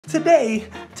Today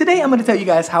I'm gonna tell you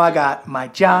guys how I got my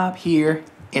job here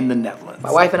in the Netherlands.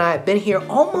 My wife and I have been here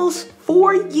almost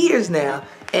 4 years now,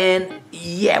 and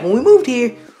yeah, when we moved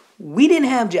here, we didn't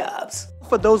have jobs.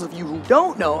 For those of you who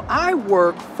don't know, I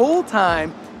work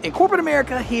full-time in corporate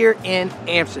America here in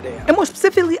Amsterdam. And more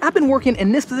specifically, I've been working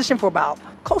in this position for about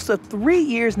close to 3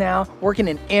 years now, working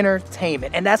in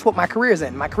entertainment, and that's what my career is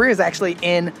in. My career is actually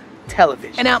in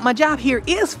television. And now my job here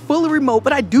is fully remote,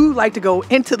 but I do like to go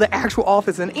into the actual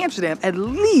office in Amsterdam at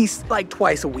least like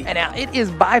twice a week. And now it is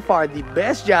by far the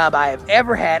best job I have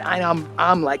ever had.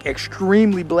 I'm like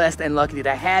extremely blessed and lucky that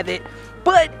I have it.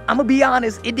 But I'm gonna be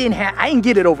honest, I didn't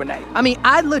get it overnight. I mean,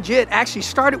 I legit actually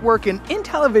started working in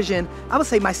television, I would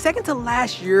say my second to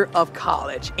last year of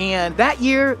college. And that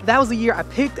was the year I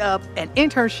picked up an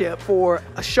internship for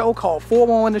a show called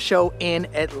 411 The Show in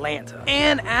Atlanta.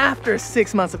 And after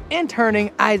 6 months of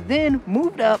interning, I then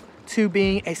moved up to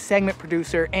being a segment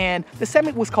producer, and the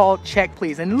segment was called Check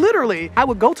Please. And literally, I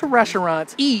would go to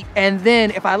restaurants, eat, and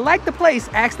then if I liked the place,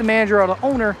 ask the manager or the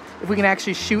owner if we can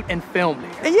actually shoot and film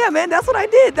there. And yeah, man, that's what I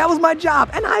did. That was my job,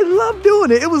 and I loved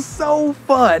doing it. It was so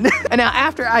fun. And now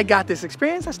after I got this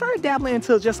experience, I started dabbling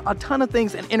into just a ton of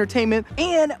things in entertainment,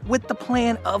 and with the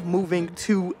plan of moving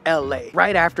to LA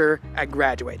right after I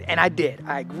graduated. And I did.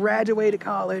 I graduated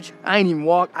college. I ain't even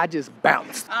walk, I just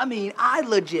bounced. I mean, I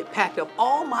legit packed up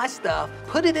all my stuff,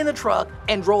 put it in a truck,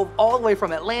 and drove all the way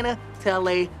from Atlanta to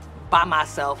LA by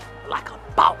myself like a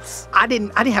boss. I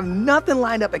didn't have nothing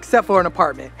lined up except for an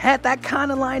apartment. Had that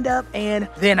kind of lined up, and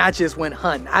then I just went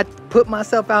hunting. I put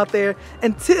myself out there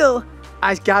until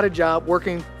I got a job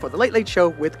working for the Late Late Show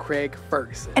with Craig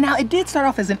Ferguson. And now it did start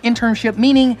off as an internship,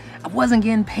 meaning I wasn't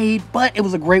getting paid, but it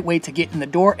was a great way to get in the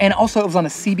door. And also it was on a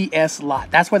CBS lot.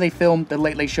 That's where they filmed the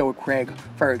Late Late Show with Craig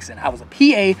Ferguson. I was a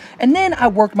PA, and then I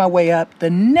worked my way up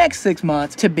the next 6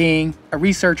 months to being a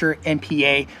researcher and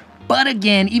PA. But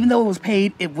again, even though it was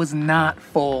paid, it was not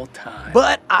full time.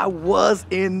 But I was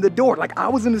in the door. Like, I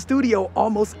was in the studio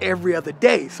almost every other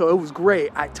day, so it was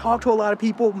great. I talked to a lot of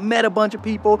people, met a bunch of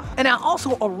people, and now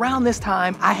also around this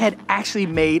time, I had actually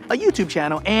made a YouTube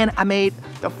channel, and I made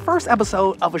the first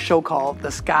episode of a show called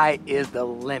The Sky is the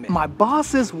Limit. My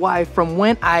boss's wife, from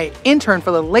when I interned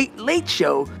for the Late Late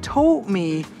Show, told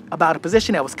me about a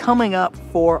position that was coming up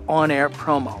for on-air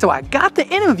promo. So I got the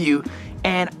interview,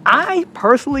 and I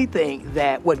personally think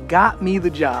that what got me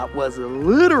the job was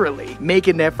literally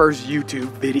making that first YouTube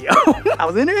video. I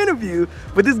was in an interview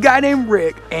with this guy named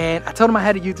Rick, and I told him I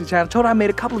had a YouTube channel, told him I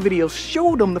made a couple of videos,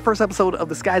 showed him the first episode of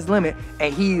The Sky's the Limit,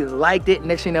 and he liked it.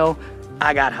 Next thing you know,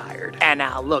 I got hired. And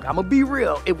now look, I'm gonna be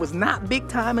real, it was not big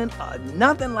timing,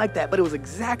 nothing like that, but it was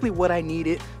exactly what I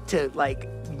needed to like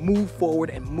move forward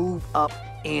and move up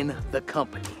in the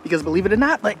company. Because believe it or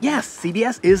not, but yes,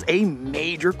 CBS is a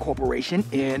major corporation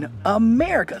in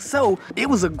America. So it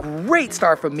was a great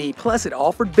start for me. Plus it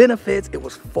offered benefits, it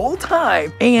was full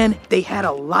time, and they had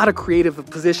a lot of creative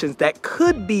positions that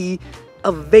could be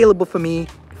available for me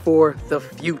for the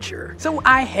future. So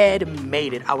I had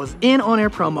made it. I was in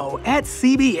on-air promo at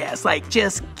CBS, like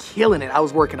just killing it. I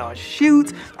was working on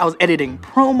shoots, I was editing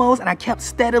promos, and I kept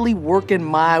steadily working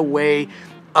my way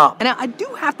up. And now I do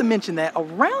have to mention that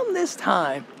around this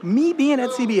time, me being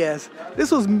at CBS,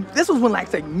 this was when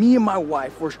like me and my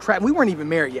wife were traveling. We weren't even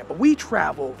married yet, but we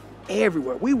traveled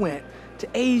everywhere. We went to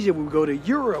Asia, we would go to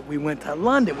Europe, we went to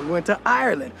London, we went to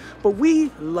Ireland, but we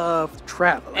loved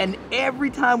traveling. And every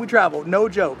time we traveled, no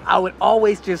joke, I would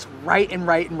always just write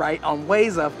on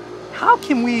ways of how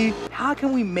can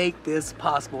we make this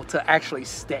possible to actually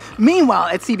stay? Meanwhile,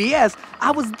 at CBS,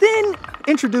 I was then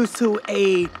introduced to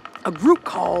a group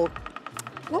called,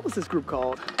 what was this group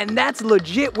called? And that's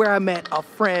legit where I met a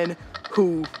friend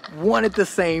who wanted the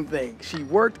same thing. She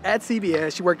worked at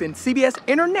CBS, she worked in CBS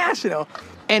International,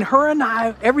 and her and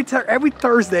I, every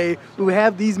Thursday, we would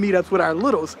have these meetups with our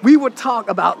littles. We would talk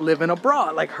about living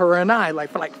abroad, like her and I, like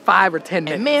for like 5 or 10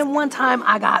 minutes. And man, one time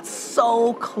I got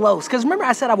so close, because remember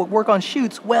I said I would work on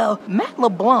shoots? Well, Matt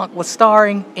LeBlanc was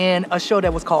starring in a show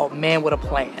that was called Man with a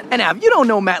Plan. And now, if you don't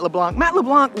know Matt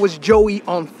LeBlanc was Joey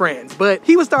on Friends, but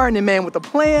he was starring in Man with a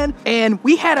Plan, and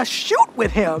we had a shoot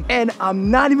with him, and I'm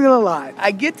not even gonna lie.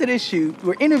 I get to this shoot,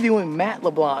 we're interviewing Matt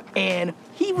LeBlanc, and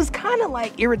he was kind of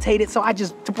like irritated, so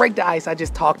to break the ice, I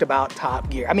just talked about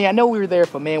Top Gear. I mean, I know we were there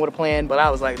for Man with a Plan, but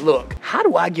I was like, look, how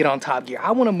do I get on Top Gear?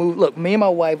 I want to move. Look, me and my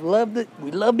wife loved it.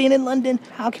 We love being in London.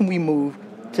 How can we move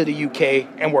to the UK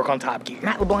and work on Top Gear?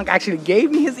 Matt LeBlanc actually gave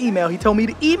me his email. He told me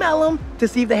to email him to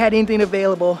see if they had anything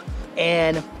available.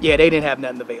 And yeah, they didn't have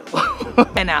nothing available.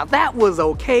 And now that was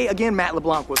okay. Again, Matt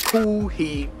LeBlanc was cool.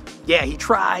 He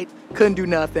tried, couldn't do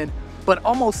nothing. But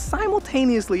almost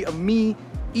simultaneously of me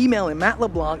emailing Matt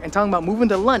LeBlanc and talking about moving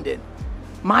to London,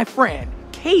 my friend,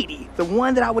 Katie, the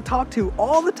one that I would talk to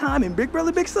all the time in Big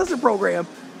Brother Big Sister program,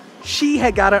 she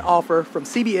had got an offer from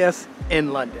CBS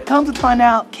in London. Comes to find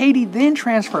out, Katie then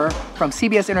transferred from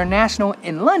CBS International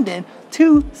in London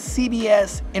to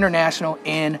CBS International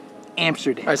in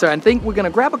Amsterdam. All right, so I think we're gonna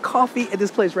grab a coffee at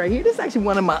this place right here. This is actually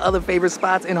one of my other favorite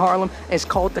spots in Harlem. It's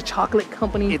called The Chocolate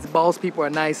Company. Its boss people are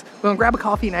nice. We're gonna grab a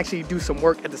coffee and actually do some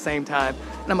work at the same time.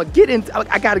 And I'm gonna get into,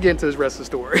 I gotta get into this rest of the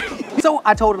story. So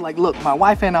I told her like, look, my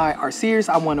wife and I are serious.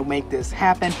 I wanna make this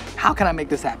happen. How can I make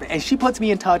this happen? And she puts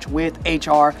me in touch with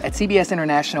HR at CBS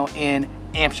International in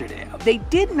Amsterdam. They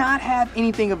did not have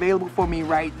anything available for me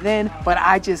right then, but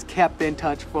I just kept in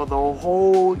touch for the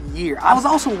whole year. I was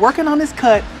also working on this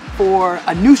cut for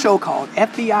a new show called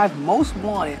FBI's Most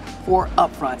Wanted for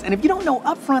Upfronts. And if you don't know,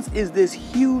 Upfronts is this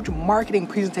huge marketing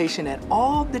presentation that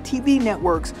all the TV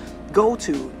networks go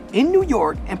to in New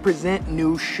York and present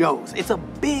new shows. It's a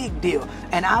big deal.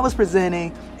 And I was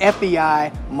presenting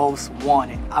FBI Most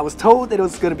Wanted. I was told that it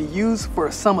was gonna be used for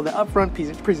some of the upfront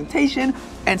presentation,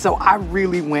 and so I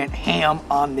really went ham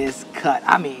on this cut.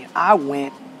 I mean, I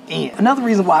went in. Another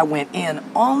reason why I went in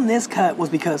on this cut was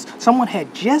because someone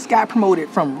had just got promoted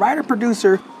from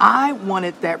writer-producer. I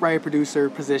wanted that writer-producer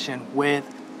position with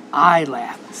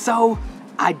iLaugh. So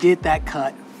I did that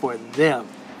cut for them.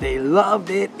 They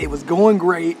loved it, it was going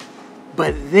great,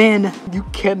 but then you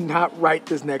cannot write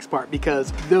this next part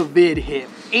because the vid hit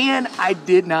and I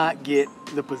did not get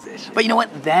the position. But you know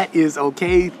what, that is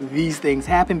okay, these things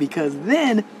happen, because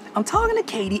then I'm talking to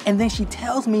Katie and then she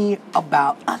tells me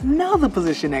about another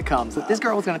position that comes. This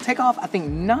girl was gonna take off, I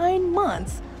think 9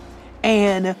 months,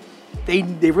 and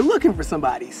they were looking for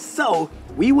somebody. So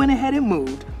we went ahead and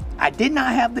moved. I did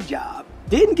not have the job,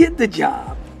 didn't get the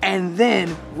job. And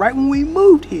then right when we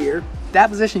moved here,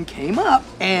 that position came up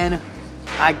and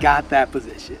I got that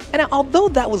position. And although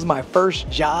that was my first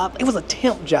job, it was a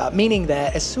temp job, meaning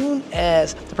that as soon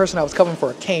as the person I was covering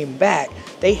for came back,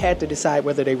 they had to decide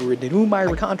whether they would renew my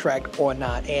contract or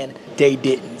not, and they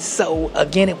didn't. So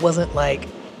again, it wasn't like,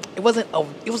 it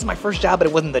was my first job, but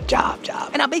it wasn't the job.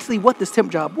 And now basically what this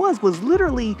temp job was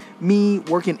literally me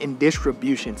working in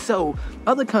distribution. So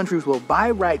other countries will buy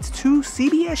rights to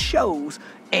CBS shows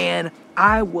and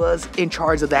I was in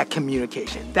charge of that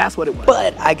communication. That's what it was.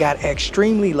 But I got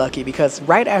extremely lucky because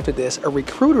right after this, a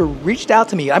recruiter reached out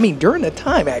to me. I mean, during the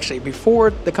time actually,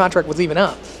 before the contract was even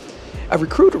up, a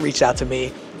recruiter reached out to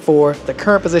me for the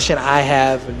current position I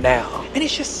have now. And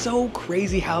it's just so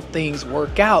crazy how things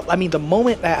work out. I mean, the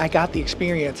moment that I got the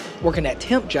experience working that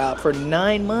temp job for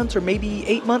 9 months or maybe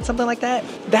 8 months, something like that,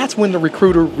 that's when the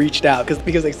recruiter reached out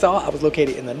because they saw I was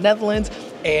located in the Netherlands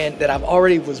and that I've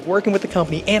already was working with the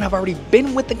company and I've already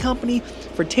been with the company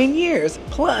for 10 years.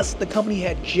 Plus the company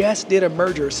had just did a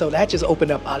merger. So that just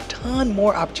opened up a ton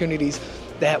more opportunities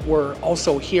that were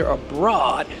also here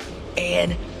abroad.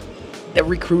 And the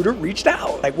recruiter reached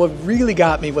out. Like, what really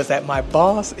got me was that my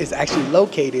boss is actually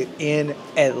located in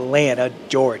Atlanta,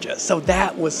 Georgia. So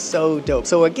that was so dope.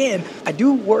 So again, I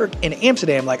do work in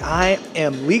Amsterdam. Like, I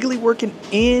am legally working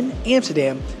in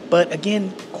Amsterdam, but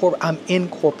again, I'm in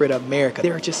corporate America.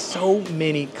 There are just so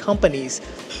many companies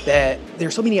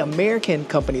there's so many American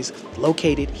companies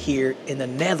located here in the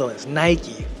Netherlands.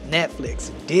 Nike, Netflix,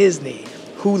 Disney,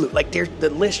 Hulu, like the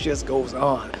list just goes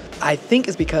on. I think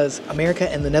it's because America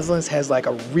and the Netherlands has like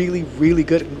a really, really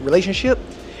good relationship,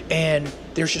 and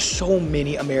there's just so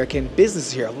many American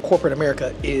businesses here. Corporate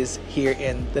America is here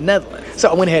in the Netherlands. So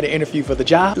I went ahead and interviewed for the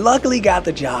job. Luckily got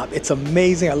the job. It's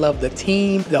amazing. I love the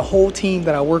team. The whole team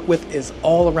that I work with is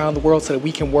all around the world so that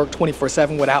we can work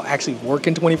 24/7 without actually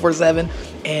working 24/7.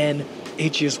 And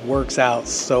it just works out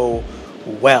so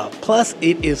well. Plus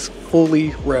it is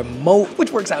fully remote,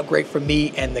 which works out great for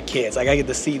me and the kids. Like, I get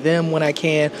to see them when I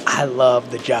can. I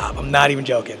love the job. I'm not even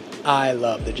joking. I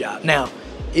love the job. Now,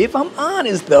 if I'm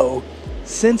honest though,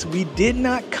 since we did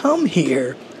not come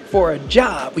here for a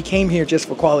job, we came here just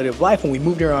for quality of life. When we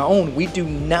moved here on our own, we do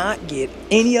not get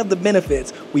any of the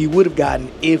benefits we would have gotten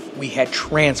if we had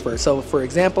transferred. So for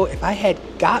example, if I had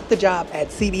got the job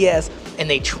at CBS and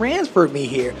they transferred me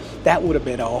here, that would have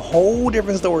been a whole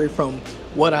different story from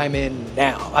what I'm in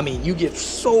now. I mean, you get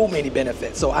so many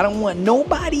benefits. So I don't want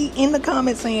nobody in the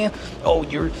comments saying, oh,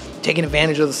 you're taking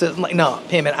advantage of the system. Like, no,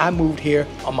 hey man, I moved here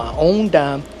on my own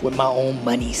dime with my own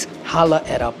monies. Holla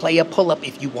at a player, pull up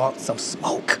if you want some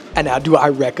smoke. And now, do I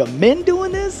recommend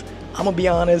doing this? I'm gonna be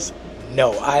honest,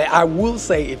 no. I will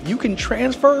say if you can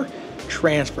transfer.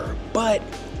 But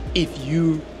if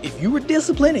you were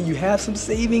disciplined and you have some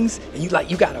savings and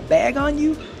you got a bag on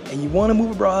you and you want to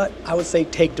move abroad, I would say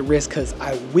take the risk, because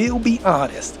I will be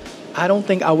honest, I don't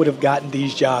think I would have gotten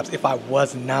these jobs if I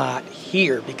was not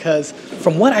here, because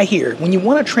from what I hear, when you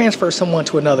want to transfer someone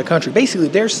to another country, basically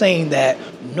they're saying that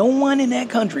no one in that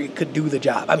country could do the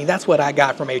job. I mean, that's what I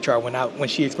got from HR when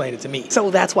she explained it to me.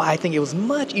 So that's why I think it was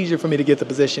much easier for me to get the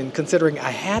position, considering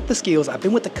I had the skills, I've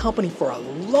been with the company for a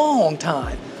long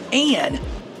time, and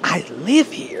I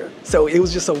live here. So it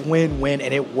was just a win-win,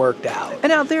 and it worked out. And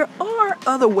now there are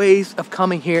other ways of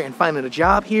coming here and finding a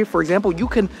job here. For example,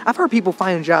 I've heard people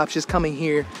finding jobs just coming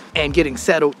here and getting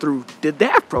settled through the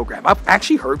DAF program. I've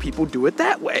actually heard people do it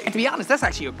that way. And to be honest, that's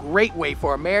actually a great way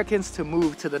for Americans to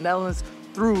move to the Netherlands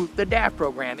through the DAF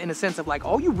program, in the sense of like,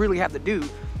 all you really have to do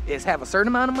is have a certain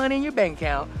amount of money in your bank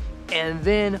account and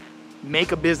then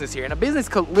make a business here. And a business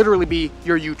could literally be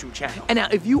your YouTube channel. And now,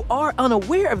 if you are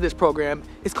unaware of this program,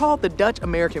 it's called the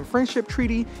Dutch-American Friendship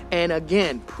Treaty. And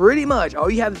again, pretty much all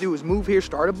you have to do is move here,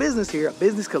 start a business here. A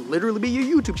business could literally be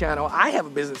your YouTube channel. I have a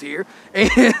business here,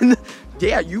 and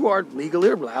yeah, you are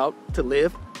legally allowed to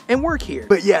live and work here.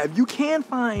 But yeah, if you can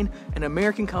find an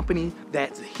American company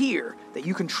that's here that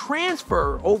you can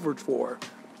transfer over for,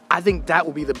 I think that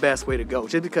will be the best way to go,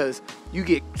 just because you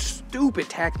get stupid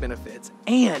tax benefits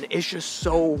and it's just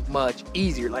so much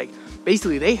easier. Like,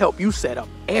 basically they help you set up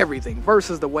everything,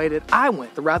 versus the way that I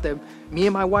went. The route that me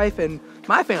and my wife and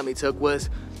my family took was,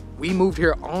 we moved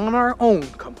here on our own,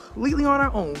 completely on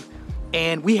our own,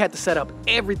 and we had to set up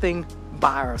everything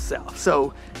by ourselves.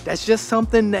 So that's just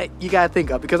something that you gotta think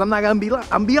of, because I'm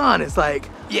be honest, like,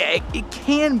 yeah, it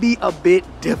can be a bit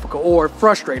difficult or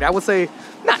frustrating. I would say,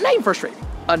 not even frustrating,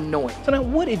 annoying. So now,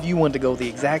 what if you want to go the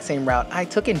exact same route I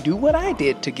took and do what I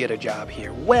did to get a job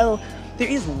here? Well, there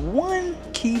is one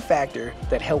key factor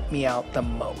that helped me out the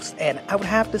most, and I would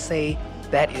have to say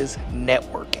that is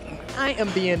networking. I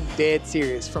am being dead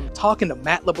serious. From talking to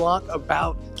Matt LeBlanc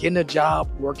about getting a job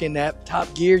working at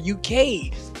Top Gear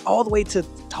UK, all the way to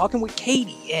talking with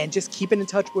Katie and just keeping in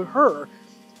touch with her,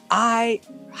 I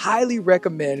highly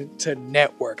recommend to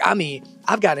network. I mean,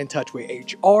 I've got in touch with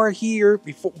HR here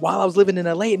while I was living in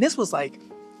LA, and this was like,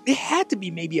 it had to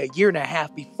be maybe a year and a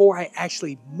half before I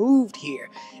actually moved here.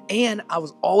 And I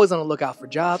was always on the lookout for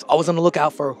jobs, always on the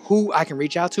lookout for who I can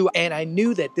reach out to. And I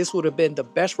knew that this would have been the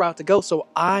best route to go, so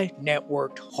I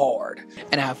networked hard.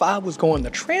 And if I was going the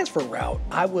transfer route,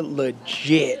 I would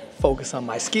legit focus on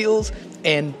my skills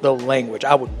and the language.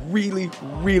 I would really,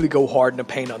 really go hard in the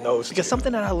paint on those. Because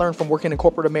something that I learned from working in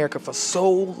corporate America for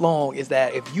so long is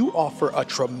that if you offer a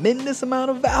tremendous amount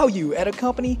of value at a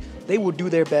company, they will do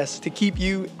their best to keep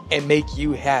you and make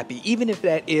you happy, even if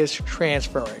that is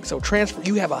transferring. So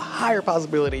you have a higher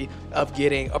possibility of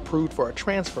getting approved for a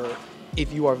transfer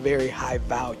if you are very high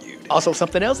valued. Also,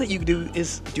 something else that you can do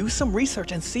is do some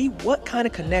research and see what kind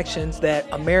of connections that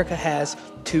America has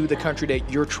to the country that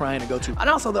you're trying to go to. And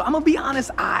also, though, I'm gonna be honest,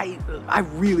 I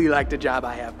really like the job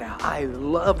I have now. I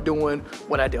love doing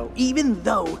what I do. Even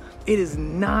though it is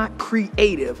not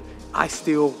creative, I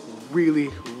still really,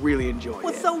 really enjoy it.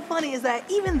 What's so funny is that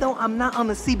even though I'm not on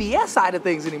the CBS side of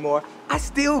things anymore, I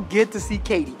still get to see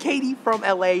Katie from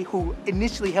LA, who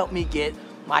initially helped me get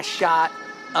my shot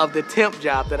of the temp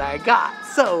job that I got.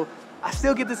 So I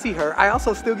still get to see her. I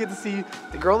also still get to see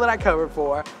the girl that I covered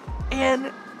for.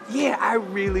 And yeah, I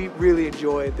really, really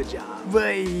enjoyed the job.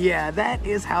 But yeah, that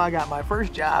is how I got my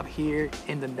first job here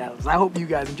in the Netherlands. I hope you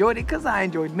guys enjoyed it, because I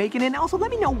enjoyed making it. And also,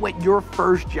 let me know what your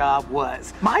first job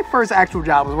was. My first actual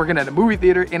job was working at a movie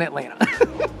theater in Atlanta.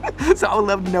 So I would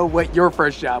love to know what your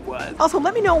first job was. Also,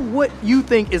 let me know what you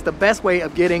think is the best way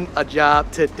of getting a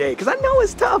job today, because I know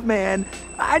it's tough, man.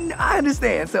 I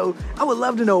understand. So I would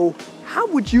love to know, how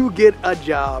would you get a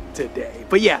job today?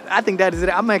 But yeah, I think that is it.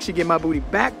 I'm actually getting my booty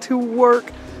back to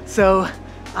work. So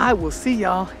I will see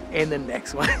y'all in the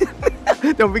next one.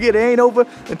 Don't forget, it ain't over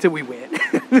until we win.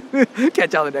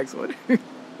 Catch y'all in the next one.